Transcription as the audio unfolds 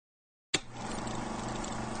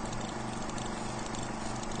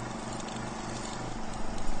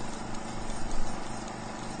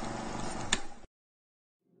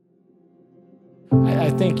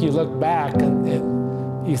think you look back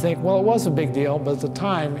and you think, well, it was a big deal, but at the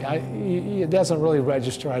time, it doesn't really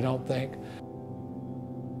register, I don't think.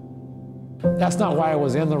 That's not why I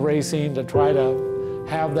was in the racing, to try to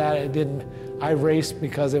have that. I raced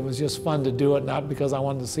because it was just fun to do it, not because I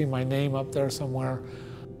wanted to see my name up there somewhere.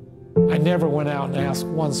 I never went out and asked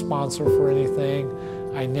one sponsor for anything.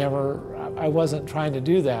 I wasn't trying to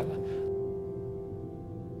do that.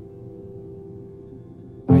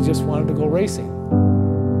 I just wanted to go racing.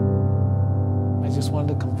 I just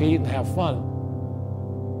wanted to compete and have fun.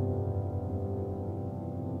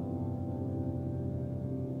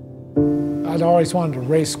 I'd always wanted to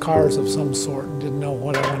race cars of some sort and didn't know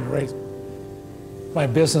what I wanted to race. My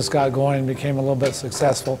business got going and became a little bit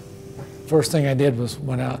successful. First thing I did was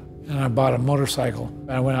went out and I bought a motorcycle.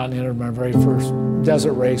 I went out and entered my very first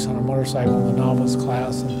desert race on a motorcycle in the novice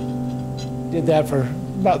class. And did that for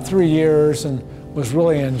about 3 years and was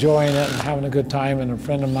really enjoying it and having a good time. And a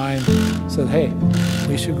friend of mine said, hey,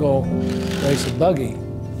 we should go race a buggy.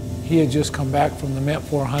 He had just come back from the Mint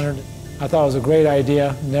 400. I thought it was a great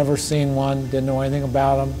idea, never seen one, didn't know anything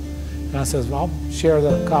about them. And I said, well, I'll share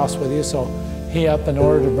the cost with you. So he up and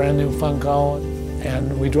ordered a brand new Funko,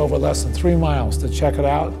 and we drove it less than 3 miles to check it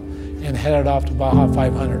out and headed off to Baja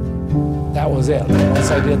 500. That was it.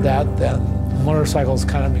 Once I did that, then motorcycles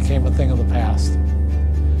kind of became a thing of the past.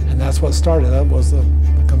 And that's what started. That was the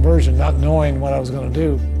conversion, not knowing what I was going to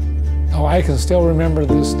do. Oh, I can still remember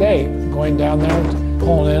this day, going down there,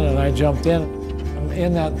 pulling in, and I jumped in. I'm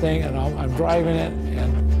in that thing, and I'm driving it,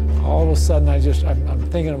 and all of a sudden, I'm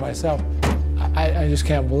thinking to myself, I just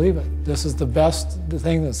can't believe it. This is the best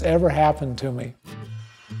thing that's ever happened to me.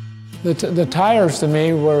 The tires to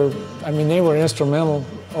me were, they were instrumental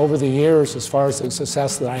over the years as far as the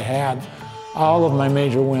success that I had. All of my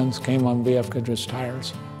major wins came on BFGoodrich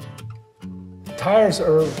tires. Tires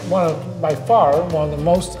are by far one of the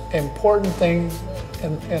most important things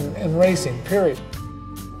in racing, period.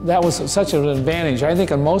 That was such an advantage. I think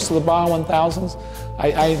in most of the Baja 1000s,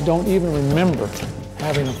 I don't even remember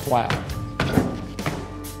having a flat.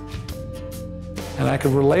 And I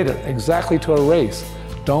could relate it exactly to a race.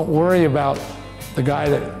 Don't worry about the guy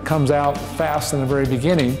that comes out fast in the very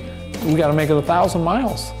beginning. We got to make it 1,000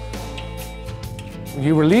 miles.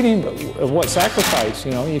 You were leading, but at what sacrifice?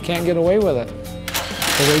 You can't get away with it.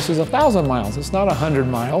 The race is 1,000 miles. It's not 100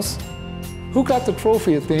 miles. Who got the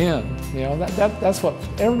trophy at the end? That's what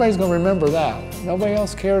everybody's going to remember. That nobody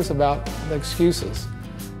else cares about the excuses.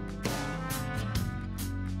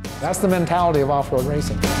 That's the mentality of off-road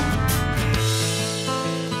racing.